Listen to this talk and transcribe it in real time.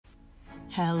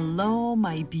Hello,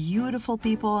 my beautiful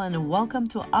people, and welcome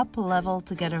to Up Level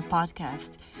Together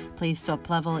podcast. Place to up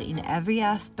level in every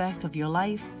aspect of your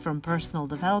life, from personal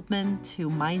development to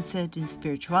mindset and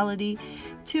spirituality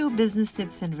to business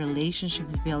tips and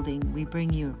relationships building. We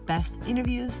bring you best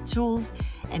interviews, tools,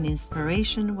 and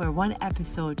inspiration where one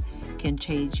episode can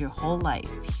change your whole life.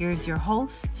 Here's your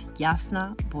host,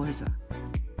 Yasna Borza.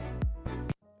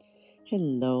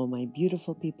 Hello, my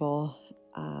beautiful people.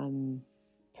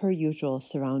 Per usual,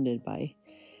 surrounded by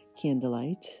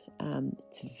candlelight.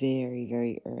 It's very,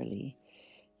 very early.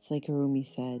 It's like Rumi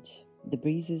said, the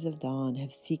breezes of dawn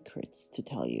have secrets to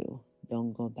tell you.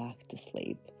 Don't go back to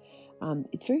sleep.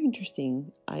 It's very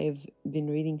interesting. I've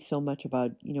been reading so much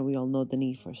about, we all know the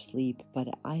need for sleep, but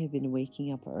I have been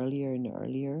waking up earlier and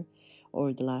earlier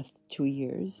over the last 2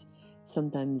 years,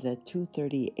 sometimes at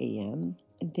 2:30 a.m.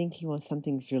 and thinking, well,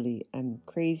 I'm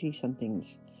crazy,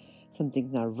 something's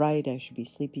not right, I should be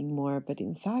sleeping more. But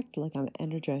in fact, I'm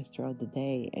energized throughout the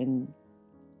day. And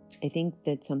I think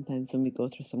that sometimes when we go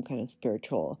through some kind of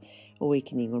spiritual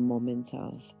awakening or moments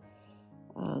of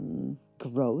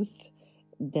growth,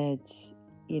 that,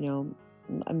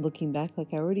 I'm looking back I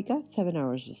already got 7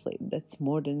 hours of sleep. That's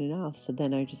more than enough. So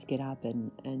then I just get up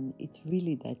and it's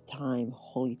really that time,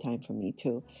 holy time for me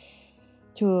to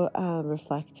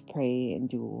reflect, pray, and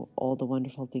do all the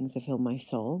wonderful things that fill my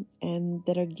soul and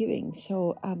that are giving.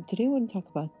 So today I want to talk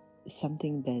about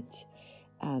something that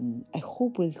I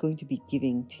hope is going to be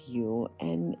giving to you.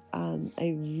 And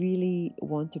I really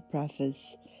want to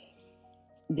preface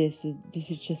this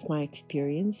is just my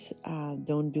experience.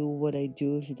 Don't do what I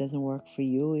do if it doesn't work for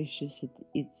you. It's just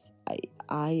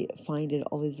I find it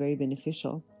always very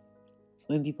beneficial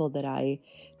when people that I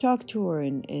talk to or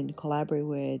and collaborate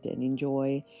with and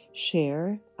enjoy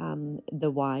share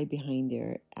the why behind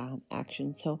their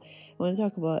actions. So I want to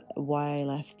talk about why I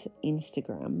left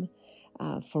Instagram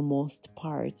for most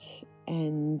part,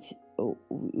 and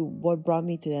what brought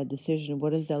me to that decision.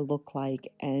 What does that look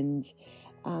like? And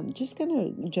just kind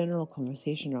of general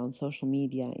conversation around social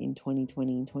media in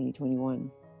 2020 and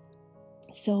 2021.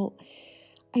 So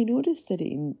I noticed that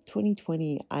in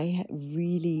 2020, I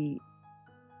really,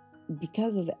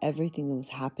 because of everything that was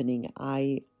happening,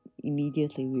 I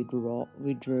immediately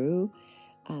withdrew,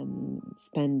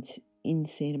 spent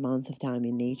insane amounts of time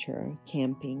in nature,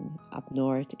 camping up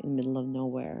north in the middle of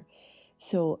nowhere.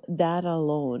 So that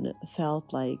alone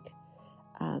felt like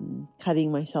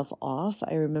cutting myself off.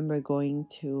 I remember going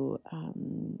to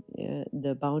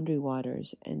the Boundary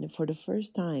Waters, and for the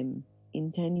first time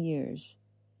in 10 years,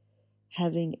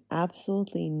 having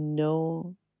absolutely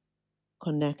no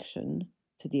connection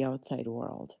to the outside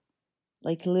world.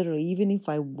 Like literally, even if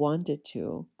I wanted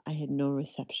to, I had no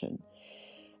reception.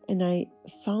 And I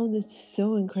found it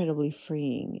so incredibly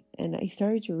freeing. And I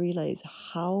started to realize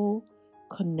how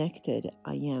connected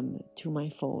I am to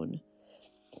my phone.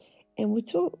 And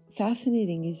what's so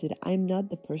fascinating is that I'm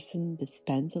not the person that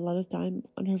spends a lot of time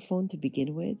on her phone to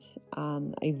begin with.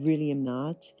 I really am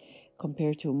not.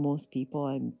 Compared to most people,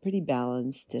 I'm pretty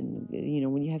balanced. And,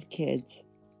 when you have kids,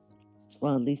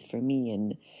 well, at least for me,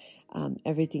 and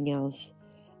everything else,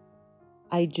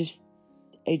 I just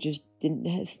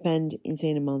didn't spend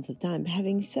insane amounts of time.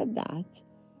 Having said that,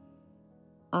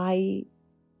 I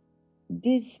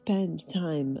did spend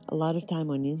a lot of time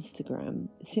on Instagram,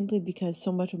 simply because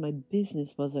so much of my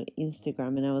business was on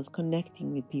Instagram and I was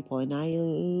connecting with people, and I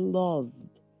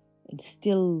loved and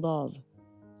still loved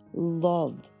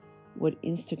what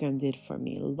Instagram did for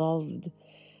me. Loved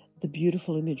the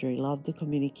beautiful imagery, loved the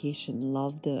communication,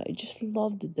 I just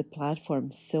loved the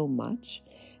platform so much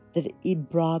that it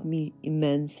brought me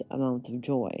immense amount of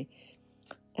joy.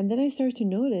 And then I started to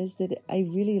notice that I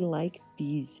really liked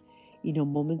these,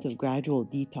 moments of gradual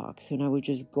detox when I would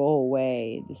just go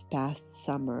away this past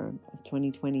summer of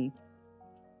 2020,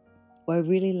 where I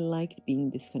really liked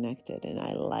being disconnected, and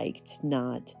I liked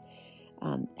not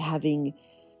having,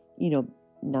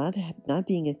 not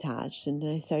being attached. And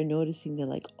then I started noticing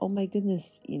that, oh my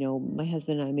goodness, my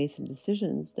husband and I made some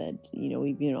decisions that,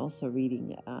 we've been also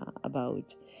reading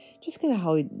about just kind of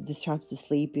how it disrupts the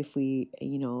sleep if we,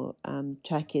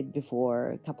 check it before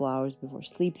a couple hours before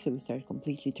sleep. So we started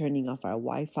completely turning off our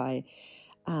Wi-Fi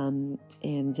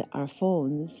and our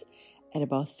phones at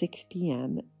about 6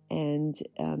 p.m. and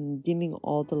dimming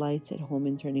all the lights at home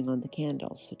and turning on the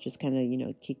candles. So just kind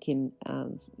of, kick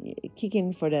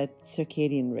in for that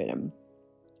circadian rhythm.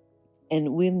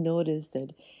 And we've noticed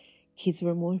that kids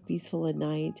were more peaceful at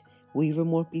night. We were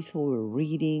more peaceful. We were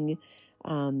reading.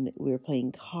 We were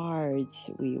playing cards.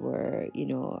 We were,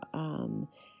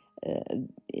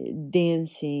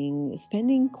 dancing,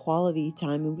 spending quality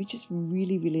time, and we just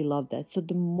really, really loved that. So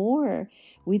the more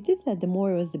we did that, the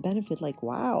more it was the benefit. Like,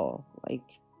 wow, like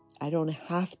I don't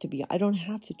have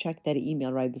to check that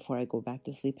email right before I go back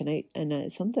to sleep.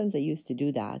 And sometimes I used to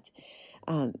do that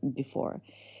before.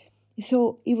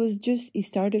 So it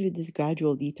started with this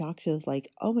gradual detox. It was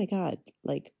like, oh my God,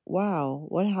 like, wow,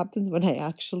 what happens when I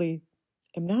actually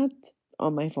am not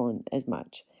on my phone as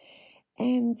much?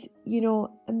 And,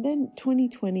 and then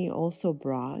 2020 also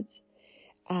brought,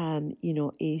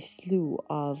 a slew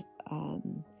of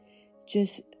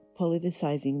just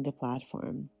politicizing the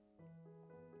platform.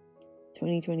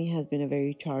 2020 has been a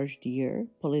very charged year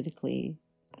politically,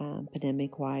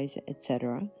 pandemic-wise,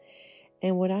 etc.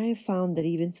 And what I have found that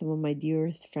even some of my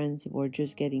dearest friends were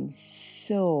just getting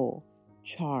so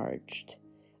charged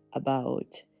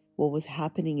about what was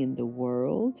happening in the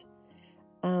world.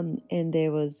 And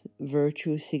there was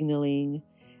virtue signaling.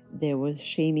 There was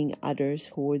shaming others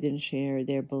who didn't share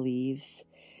their beliefs.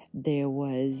 There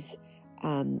was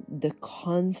the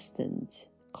constant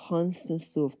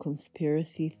slew of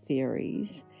conspiracy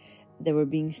theories that were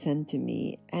being sent to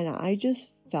me. And I just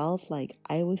felt like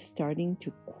I was starting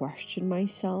to question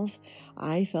myself.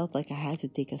 I felt like I had to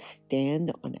take a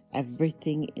stand on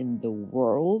everything in the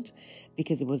world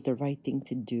because it was the right thing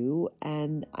to do.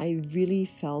 And I really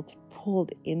felt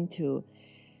pulled into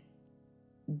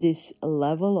this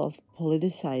level of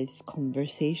politicized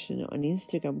conversation on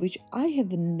Instagram, which I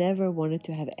have never wanted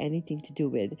to have anything to do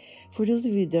with. For those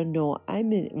of you who don't know,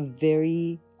 I'm a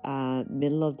very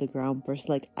middle of the ground person.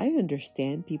 Like, I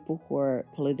understand people who are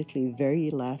politically very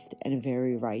left and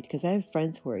very right, because I have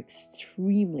friends who are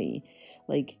extremely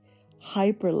like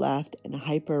hyper left and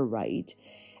hyper right,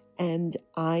 and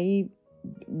I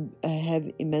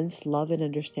have immense love and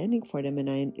understanding for them, and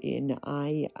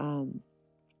I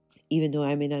even though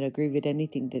I may not agree with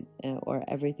anything that or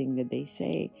everything that they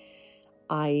say,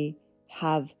 I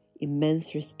have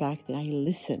immense respect and I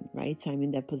listen, right? So I'm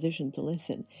in that position to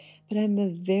listen. But I'm a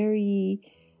very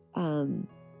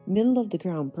middle of the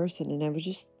ground person, and I was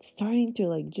just starting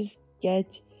to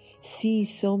see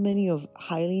so many of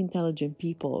highly intelligent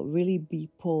people really be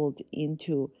pulled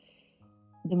into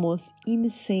the most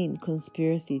insane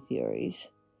conspiracy theories.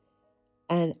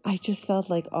 And I just felt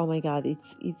like, oh my God,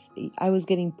 I was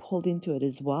getting pulled into it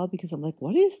as well, because I'm like,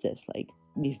 what is this? Like,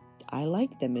 I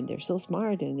like them and they're so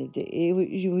smart, and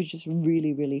it was just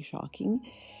really, really shocking.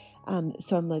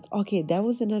 So I'm like, okay, that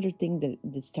was another thing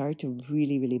that started to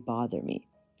really, really bother me.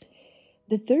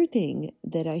 The third thing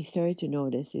that I started to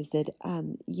notice is that,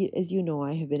 as you know,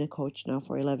 I have been a coach now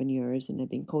for 11 years, and I've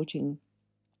been coaching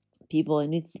people,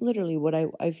 and it's literally what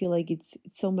I feel like it's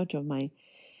so much of my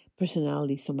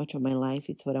personality, so much of my life.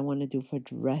 It's what I want to do for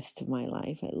the rest of my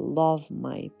life. I love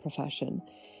my profession.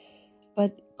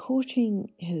 But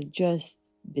coaching has just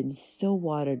been so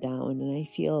watered down, and I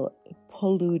feel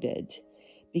polluted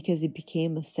because it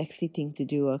became a sexy thing to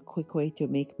do, a quick way to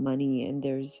make money, and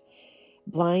there's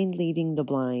blind leading the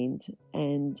blind.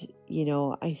 And,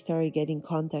 I started getting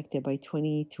contacted by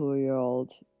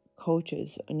 22-year-old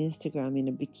coaches on Instagram in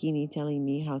a bikini telling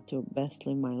me how to best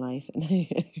live my life. And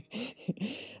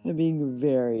I'm being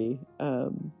very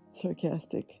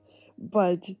sarcastic.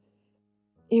 But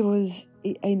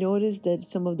I noticed that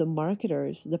some of the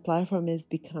marketers, the platform has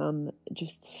become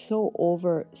just so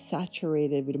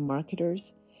oversaturated with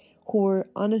marketers who are,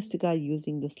 honest to God,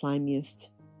 using the slimiest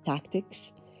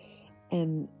tactics.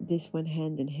 And this went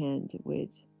hand in hand with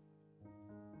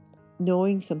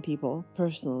knowing some people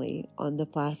personally on the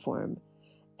platform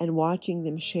and watching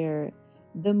them share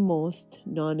the most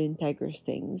non-integrous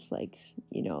things, like,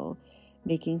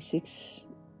 making six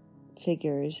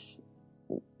figures,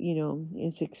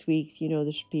 in 6 weeks,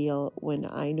 the spiel, when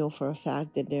I know for a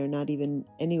fact that they're not even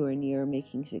anywhere near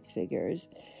making six figures.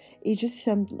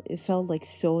 It felt like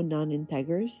so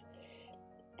non-integrous.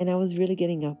 And I was really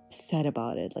getting upset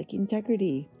about it. Like,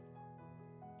 integrity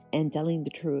and telling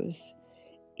the truth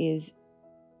it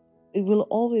will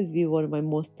always be one of my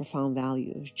most profound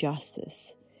values,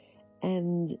 justice.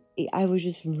 And I was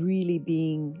just really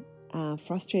being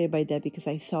frustrated by that, because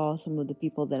I saw some of the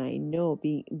people that I know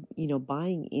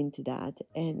buying into that.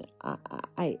 And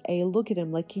I look at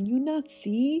them like, can you not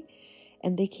see?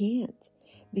 And they can't,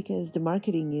 because the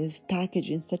marketing is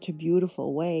packaged in such a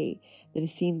beautiful way that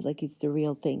it seems like it's the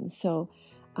real thing. So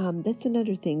that's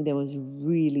another thing that was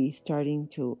really starting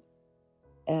to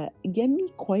get me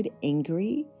quite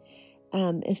angry.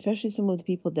 Especially some of the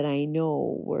people that I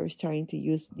know were starting to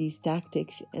use these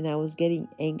tactics, and I was getting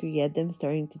angry at them,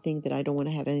 starting to think that I don't want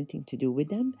to have anything to do with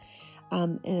them.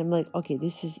 And I'm like, okay,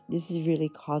 this is really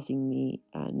causing me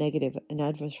negative and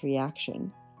adverse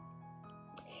reaction.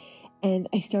 And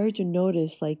I started to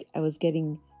notice, like, I was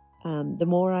getting, the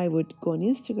more I would go on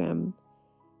Instagram,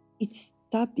 it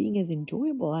stopped being as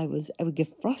enjoyable. I would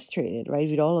get frustrated, right,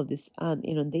 with all of this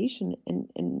inundation,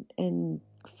 and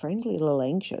frankly, a little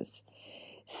anxious.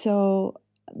 So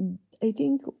I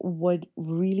think what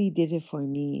really did it for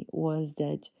me was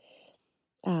that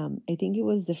I think it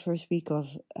was the first week of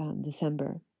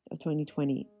December of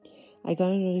 2020. I got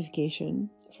a notification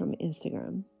from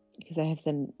Instagram because I have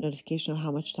sent notification of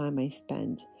how much time I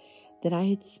spent, that I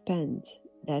had spent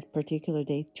that particular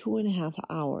day 2.5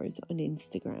 hours on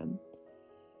Instagram.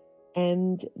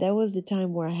 And that was the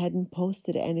time where I hadn't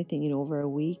posted anything in over a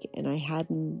week, and I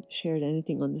hadn't shared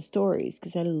anything on the stories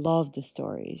because I love the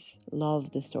stories.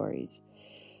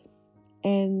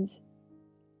 And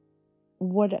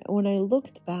when I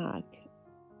looked back,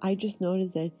 I just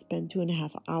noticed that I spent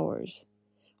 2.5 hours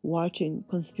watching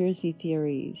conspiracy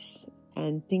theories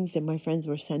and things that my friends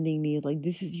were sending me, like,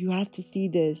 this is, you have to see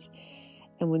this.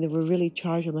 And when they were really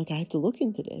charged, I'm like, I have to look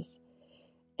into this.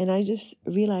 And I just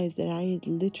realized that I had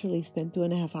literally spent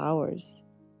 2.5 hours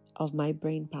of my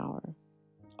brain power,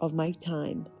 of my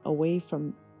time, away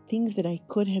from things that I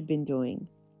could have been doing,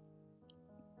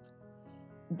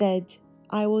 that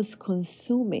I was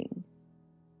consuming.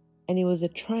 And it was a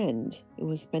trend. It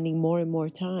was spending more and more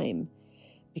time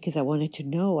because I wanted to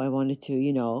know. I wanted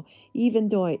to, even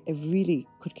though I really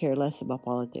could care less about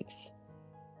politics,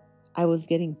 I was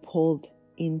getting pulled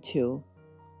into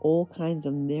all kinds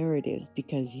of narratives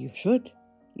because you should.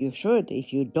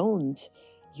 If you don't,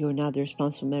 you're not the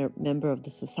responsible member of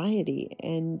the society.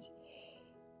 And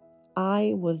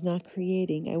I was not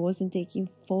creating. I wasn't taking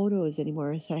photos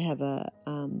anymore. So I have a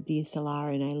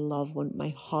DSLR, and I love, one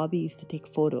my hobby is to take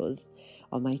photos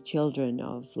of my children,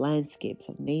 of landscapes,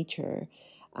 of nature.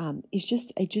 It's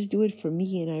just, I just do it for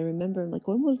me. And I remember, like,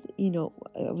 I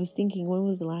was thinking, when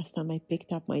was the last time I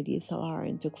picked up my DSLR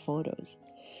and took photos?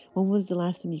 When was the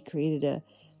last time you created a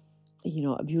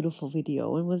beautiful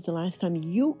video? When was the last time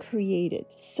you created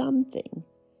something?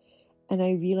 And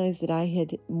I realized that I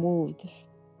had moved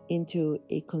into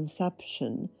a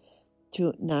conception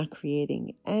to not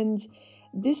creating. And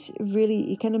this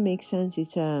really, it kind of makes sense.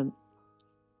 I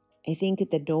think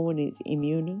that no one is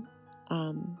immune.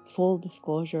 Full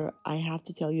disclosure, I have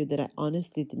to tell you that I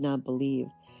honestly did not believe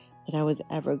that I was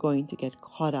ever going to get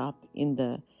caught up in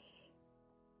the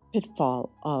pitfall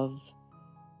of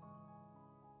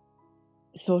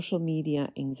social media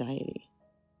anxiety.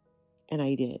 And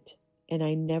I did. And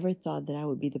I never thought that I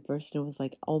would be the person who was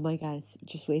like, oh my God, I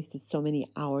just wasted so many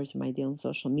hours of my day on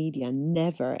social media.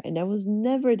 Never. And that was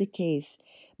never the case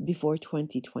before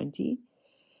 2020.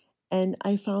 And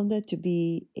I found that to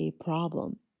be a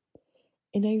problem.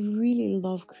 And I really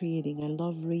love creating. I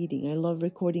love reading. I love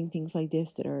recording things like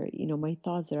this that are, my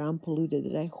thoughts that are unpolluted,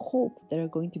 that I hope that are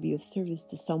going to be of service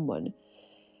to someone.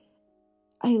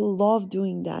 I love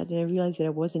doing that, and I realized that I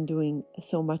wasn't doing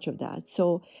so much of that.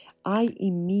 So I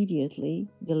immediately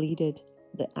deleted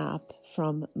the app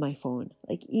from my phone.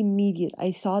 Like, immediate.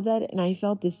 I saw that and I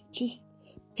felt this just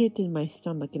pit in my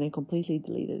stomach, and I completely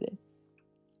deleted it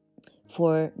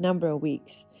for a number of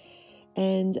weeks.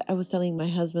 And I was telling my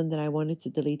husband that I wanted to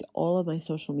delete all of my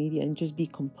social media and just be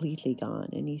completely gone.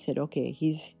 And he said, okay,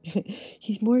 he's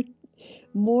more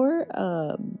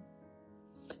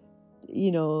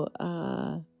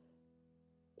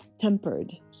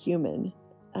tempered human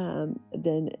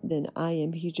than I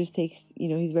am. He just takes,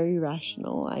 he's very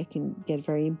rational. I can get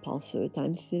very impulsive at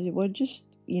times. He said, well, just,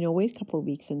 wait a couple of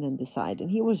weeks and then decide. And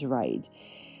he was right.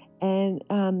 And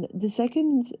the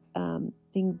second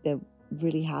thing that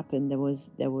really happened,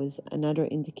 there was another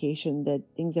indication that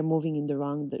things are moving in the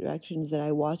wrong direction, is that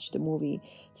I watched the movie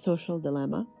Social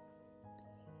Dilemma,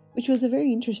 which was a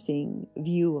very interesting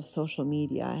view of social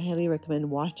media. I highly recommend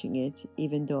watching it,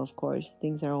 even though, of course,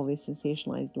 things are always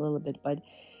sensationalized a little bit. But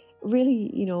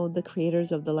really, the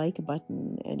creators of the like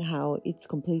button, and how it's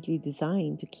completely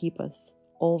designed to keep us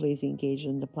always engaged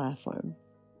on the platform.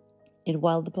 And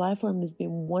while the platform has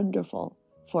been wonderful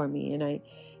for me, and I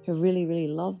have really, really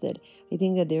loved it, I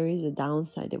think that there is a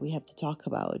downside that we have to talk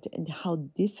about, and how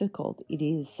difficult it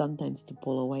is sometimes to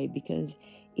pull away, because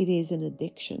it is an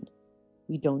addiction.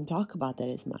 We don't talk about that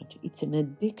as much. It's an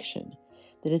addiction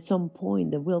that at some point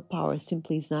the willpower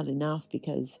simply is not enough,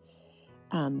 because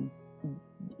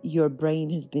your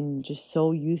brain has been just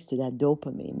so used to that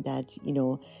dopamine, that,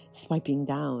 swiping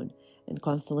down and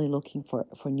constantly looking for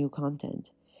new content.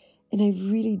 And I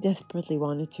really desperately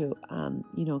wanted to,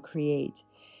 create.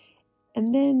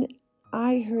 And then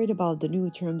I heard about the new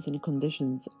terms and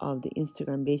conditions of the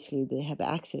Instagram. Basically, they have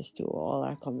access to all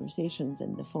our conversations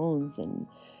and the phones, and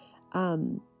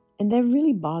And that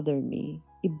really bothered me.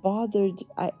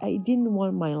 I didn't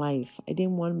want my life. I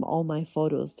didn't want all my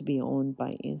photos to be owned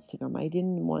by Instagram.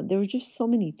 There were just so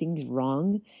many things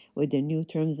wrong with the new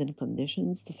terms and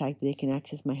conditions. The fact that they can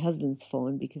access my husband's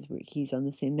phone because he's on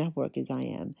the same network as I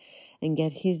am and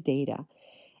get his data.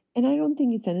 And I don't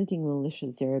think it's anything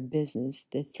malicious. They're a business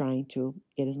that's trying to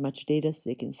get as much data so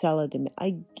they can sell it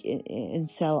and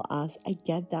sell us. I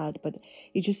get that, but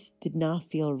it just did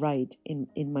not feel right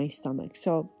in my stomach.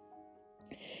 So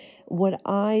what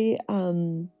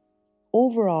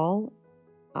overall,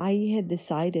 I had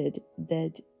decided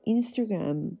that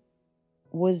Instagram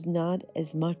was not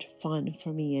as much fun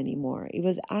for me anymore. It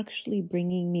was actually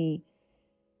bringing me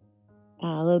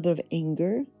a little bit of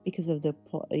anger because of the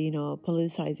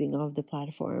politicizing of the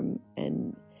platform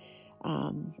and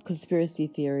conspiracy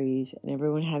theories and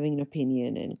everyone having an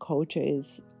opinion and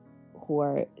coaches who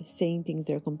are saying things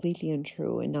that are completely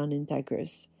untrue and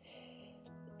non-integrous.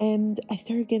 And I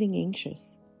started getting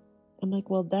anxious. I'm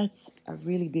like, well, that's a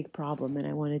really big problem, and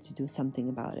I wanted to do something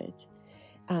about it.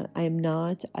 I am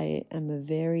a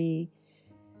very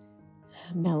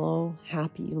mellow,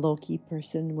 happy, low-key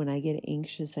person. When I get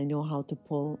anxious, I know how to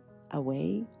pull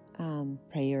away.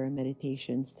 Prayer and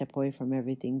meditation, step away from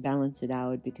everything, balance it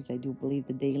out, because I do believe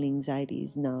the daily anxiety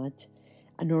is not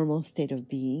a normal state of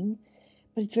being.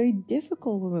 But it's very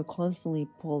difficult when we're constantly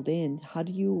pulled in. How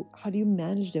do you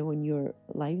manage that when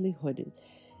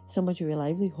so much of your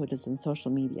livelihood is on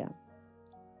social media?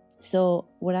 So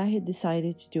what I had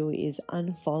decided to do is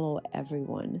unfollow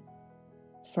everyone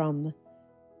from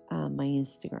my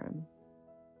Instagram.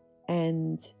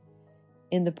 And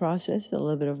in the process, a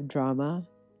little bit of drama.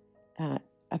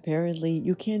 Apparently,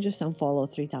 you can't just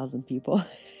unfollow 3,000 people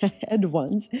at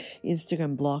once.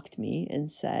 Instagram blocked me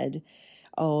and said,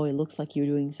 oh, it looks like you're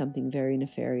doing something very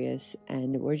nefarious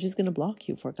and we're just going to block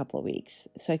you for a couple of weeks.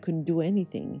 So I couldn't do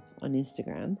anything on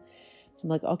Instagram. So I'm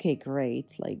like, okay, great.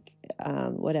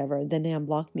 Whatever. Then they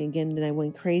unblocked me again. Then I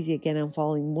went crazy again. I'm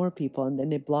following more people. And then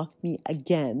they blocked me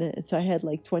again. So I had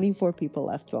 24 people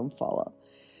left to unfollow.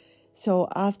 So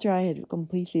after I had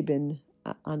completely been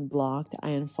unblocked, I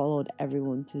unfollowed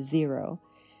everyone to 0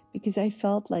 because I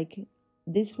felt like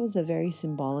this was a very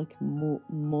symbolic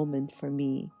moment for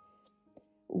me.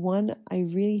 One, I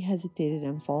really hesitated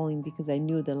unfollowing because I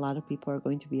knew that a lot of people are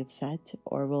going to be upset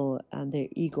or their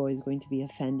ego is going to be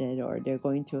offended or they're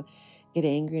going to get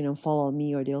angry and unfollow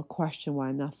me or they'll question why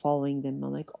I'm not following them.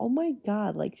 I'm like, oh my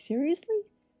God, seriously?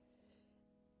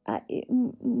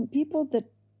 People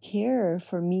that care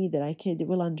for me that I can, they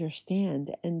will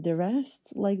understand, and the rest,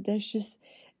 that's just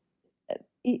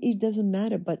it doesn't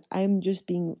matter. But I'm just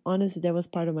being honest, that was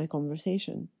part of my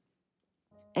conversation,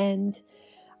 and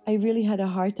I really had a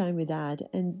hard time with that.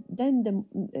 And then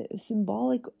the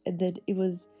symbolic that it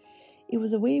was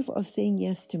a way of saying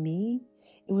yes to me.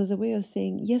 It was a way of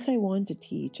saying, yes, I want to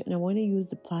teach and I want to use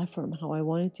the platform how I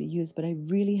wanted to use, but I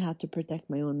really had to protect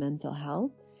my own mental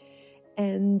health.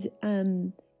 And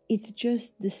it's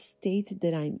just the state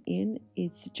that I'm in.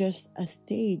 It's just a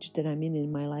stage that I'm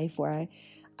in my life where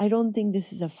I don't think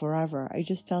this is a forever. I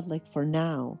just felt like for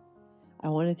now, I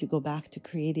wanted to go back to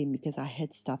creating because I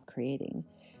had stopped creating.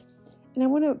 And I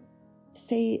want to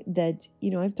say that,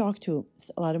 I've talked to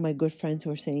a lot of my good friends who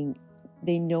are saying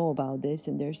they know about this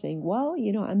and they're saying, well,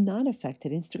 I'm not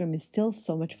affected. Instagram is still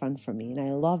so much fun for me. And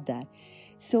I love that.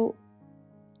 So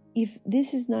if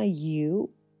this is not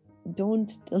you,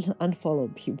 don't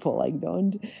unfollow people.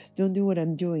 Don't do what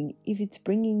I'm doing. If it's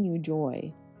bringing you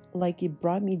joy, like it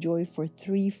brought me joy for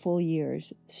 3 full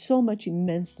years, so much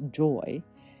immense joy.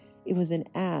 It was an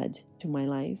add to my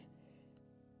life.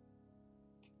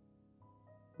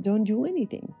 Don't do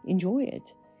anything. Enjoy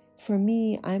it. For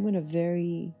me, I'm on a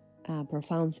very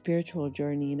profound spiritual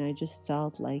journey, and I just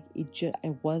felt like it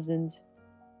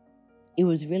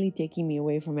was really taking me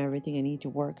away from everything I need to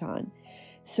work on.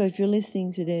 So if you're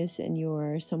listening to this and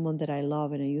you're someone that I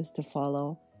love and I used to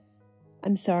follow,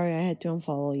 I'm sorry I had to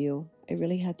unfollow you. I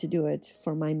really had to do it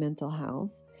for my mental health.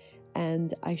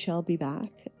 And I shall be back,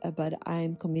 but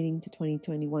I'm committing to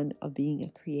 2021 of being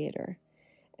a creator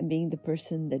and being the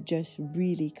person that just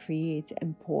really creates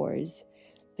and pours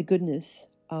the goodness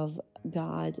of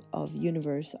God, of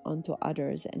universe onto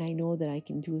others. And I know that I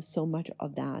can do so much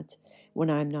of that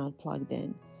when I'm not plugged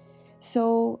in.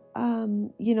 So,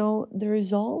 the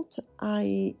result,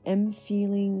 I am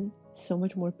feeling so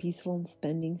much more peaceful. I'm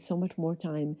spending so much more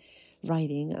time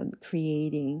writing,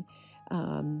 creating,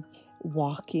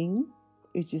 walking,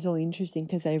 which is so interesting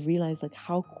because I realized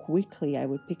how quickly I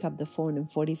would pick up the phone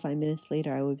and 45 minutes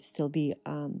later I would still be,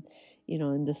 in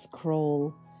the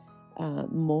scroll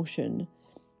motion.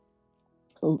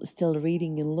 still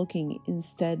reading and looking.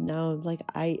 Instead, now, like,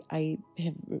 I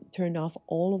have turned off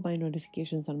all of my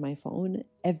notifications on my phone,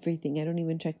 everything. I don't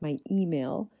even check my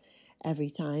email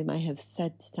every time. I have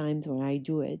set times when I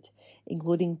do it,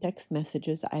 including text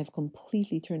messages. I have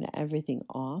completely turned everything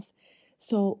off.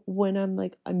 So when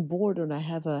I'm bored and I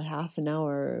have a half an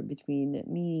hour between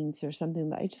meetings or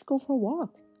something, I just go for a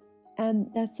walk.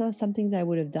 And that's not something that I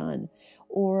would have done.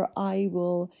 Or I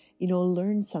will,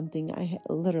 learn something. I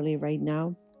literally right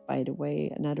now, by the way,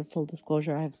 another full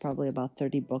disclosure, I have probably about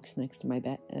 30 books next to my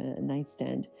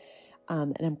nightstand.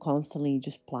 And I'm constantly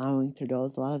just plowing through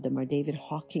those. A lot of them are David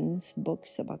Hawkins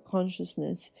books about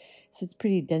consciousness. So it's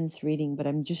pretty dense reading, but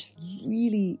I'm just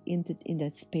really in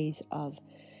that space of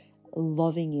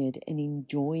loving it and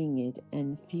enjoying it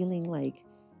and feeling like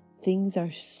things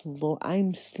are slow.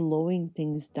 I'm slowing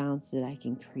things down so that I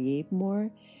can create more,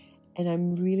 and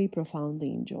I'm really profoundly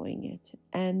enjoying it.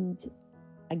 And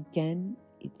again,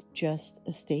 it's just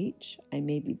a stage. I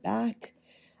may be back,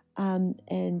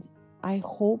 and I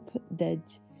hope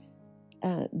that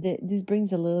this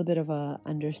brings a little bit of a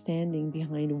understanding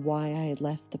behind why I had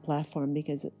left the platform,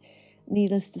 because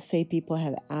needless to say, people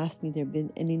have asked me. There have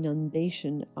been an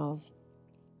inundation of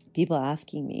people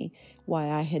asking me why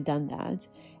I had done that.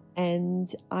 And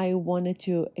I wanted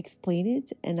to explain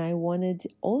it. And I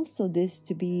wanted also this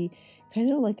to be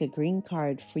kind of like a green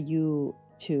card for you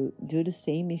to do the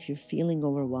same if you're feeling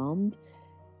overwhelmed.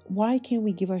 Why can't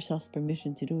we give ourselves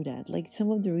permission to do that? Like,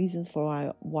 some of the reasons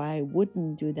for why I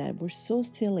wouldn't do that were so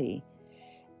silly.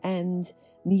 And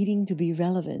needing to be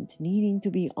relevant, needing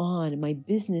to be on, my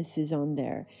business is on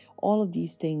there. All of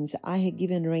these things. I had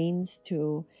given reins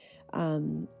to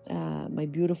my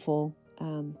beautiful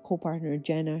co-partner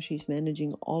Jenna. She's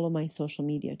managing all of my social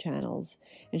media channels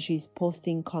and she's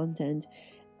posting content,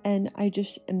 and I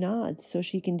just am not, so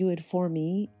she can do it for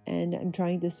me. And I'm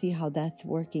trying to see how that's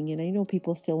working, and I know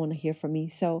people still want to hear from me.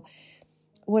 So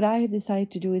what I have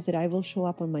decided to do is that I will show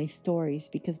up on my stories,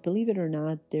 because believe it or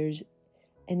not, there's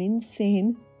an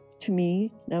insane, to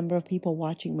me, number of people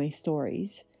watching my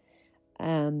stories.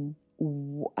 In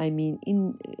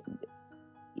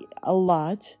a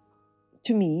lot,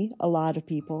 to me, a lot of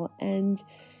people. And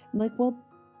I'm like, well,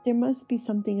 there must be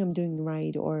something I'm doing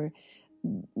right, or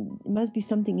it must be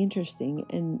something interesting.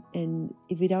 And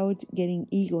if, without getting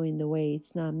ego in the way,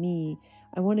 it's not me.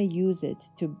 I want to use it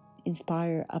to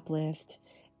inspire, uplift,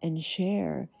 and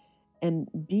share, and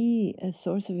be a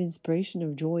source of inspiration,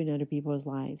 of joy in other people's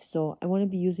lives. So I want to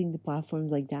be using the platforms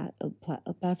like that,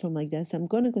 a platform like that. So I'm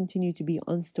going to continue to be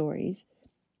on stories,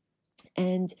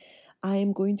 and I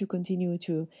am going to continue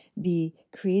to be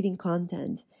creating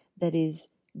content that is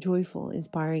joyful,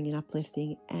 inspiring, and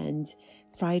uplifting. And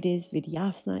Friday's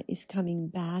Vidyasana is coming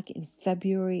back in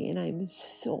February, and I'm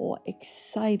so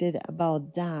excited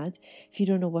about that. If you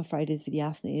don't know what Friday's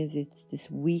Vidyasana is, it's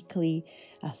this weekly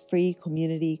free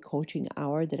community coaching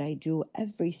hour that I do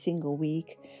every single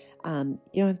week. You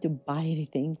don't have to buy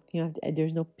anything.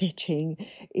 There's no pitching.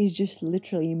 It's just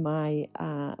literally my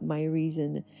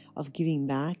reason of giving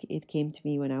back. It came to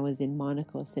me when I was in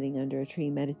Monaco, sitting under a tree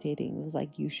meditating. It was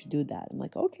like, you should do that. I'm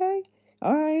like, okay,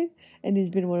 all right. And it's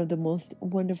been one of the most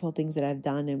wonderful things that I've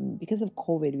done. And because of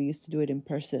COVID, we used to do it in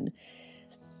person.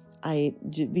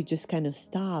 We just kind of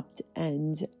stopped,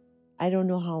 and I don't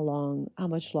know how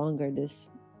much longer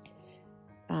this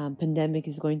pandemic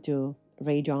is going to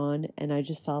rage on, and I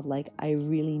just felt like I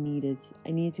needed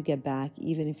to get back,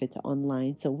 even if it's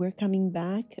online. So we're coming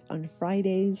back on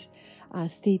Fridays.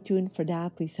 Stay tuned for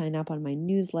that. Please sign up on my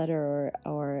newsletter,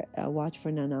 or watch for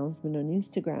an announcement on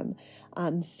Instagram.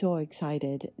 I'm so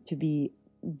excited to be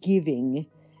giving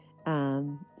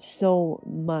so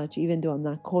much, even though I'm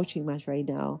not coaching much right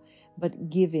now, but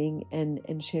giving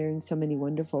and sharing so many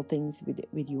wonderful things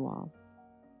with you all.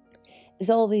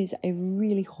 As always, I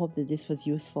really hope that this was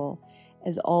useful.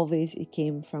 As always, it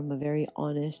came from a very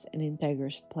honest and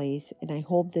integrous place, and I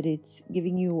hope that it's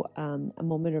giving you a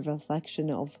moment of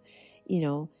reflection of,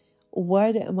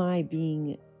 what am I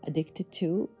being addicted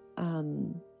to?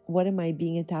 What am I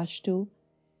being attached to?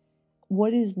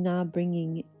 What is not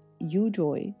bringing you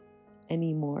joy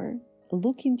anymore?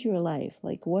 Look into your life.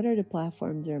 Like, what are the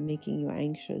platforms that are making you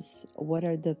anxious? What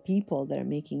are the people that are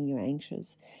making you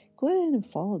anxious? Go ahead and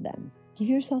follow them. Give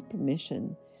yourself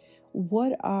permission.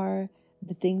 What are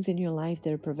the things in your life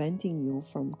that are preventing you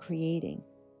from creating?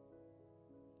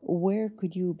 Where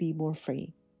could you be more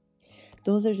free?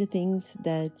 Those are the things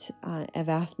that I've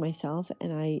asked myself,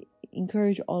 and I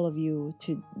encourage all of you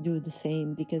to do the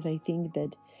same, because I think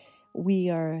that we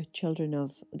are children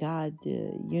of God,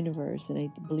 the universe, and I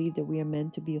believe that we are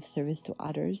meant to be of service to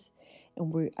others.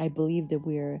 And I believe that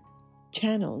we're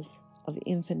channels of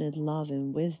infinite love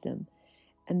and wisdom.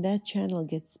 And that channel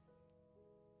gets,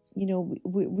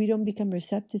 we don't become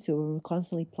receptive to it when we're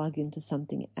constantly plugged into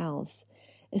something else,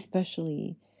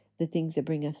 especially the things that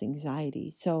bring us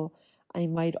anxiety. So I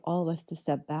invite all of us to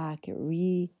step back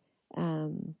and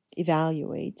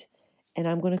evaluate. And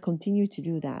I'm going to continue to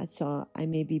do that. So I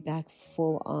may be back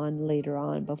full on later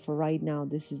on. But for right now,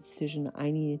 this is a decision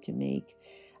I needed to make.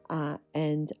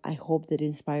 And I hope that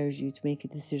inspires you to make a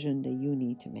decision that you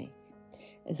need to make.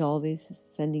 As always,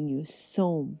 sending you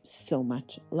so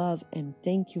much love and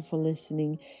thank you for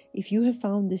listening. If you have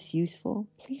found this useful,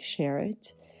 please share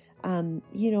it.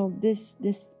 This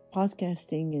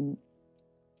podcasting and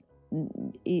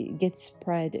it gets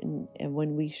spread and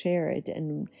when we share it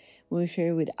and when we share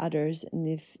it with others, and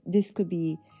if this could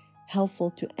be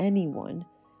helpful to anyone,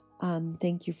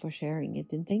 thank you for sharing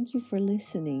it and thank you for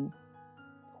listening.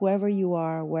 Whoever you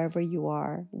are, wherever you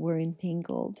are, we're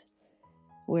entangled.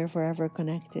 We're forever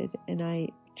connected. And I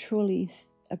truly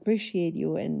appreciate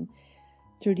you. And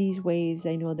through these waves,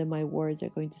 I know that my words are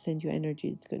going to send you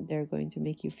energy. They're going to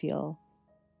make you feel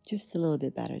just a little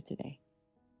bit better today.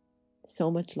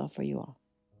 So much love for you all.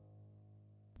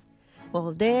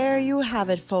 Well, there you have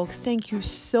it, folks. Thank you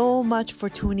so much for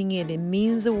tuning in. It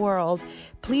means the world.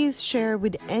 Please share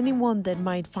with anyone that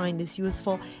might find this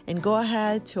useful, and go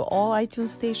ahead to all iTunes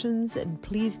stations and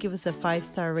please give us a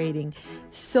 5-star rating.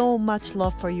 So much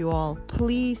love for you all.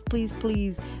 Please, please,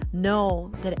 please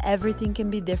know that everything can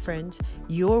be different.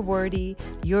 You're worthy.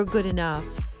 You're good enough.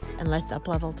 And let's up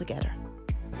level together.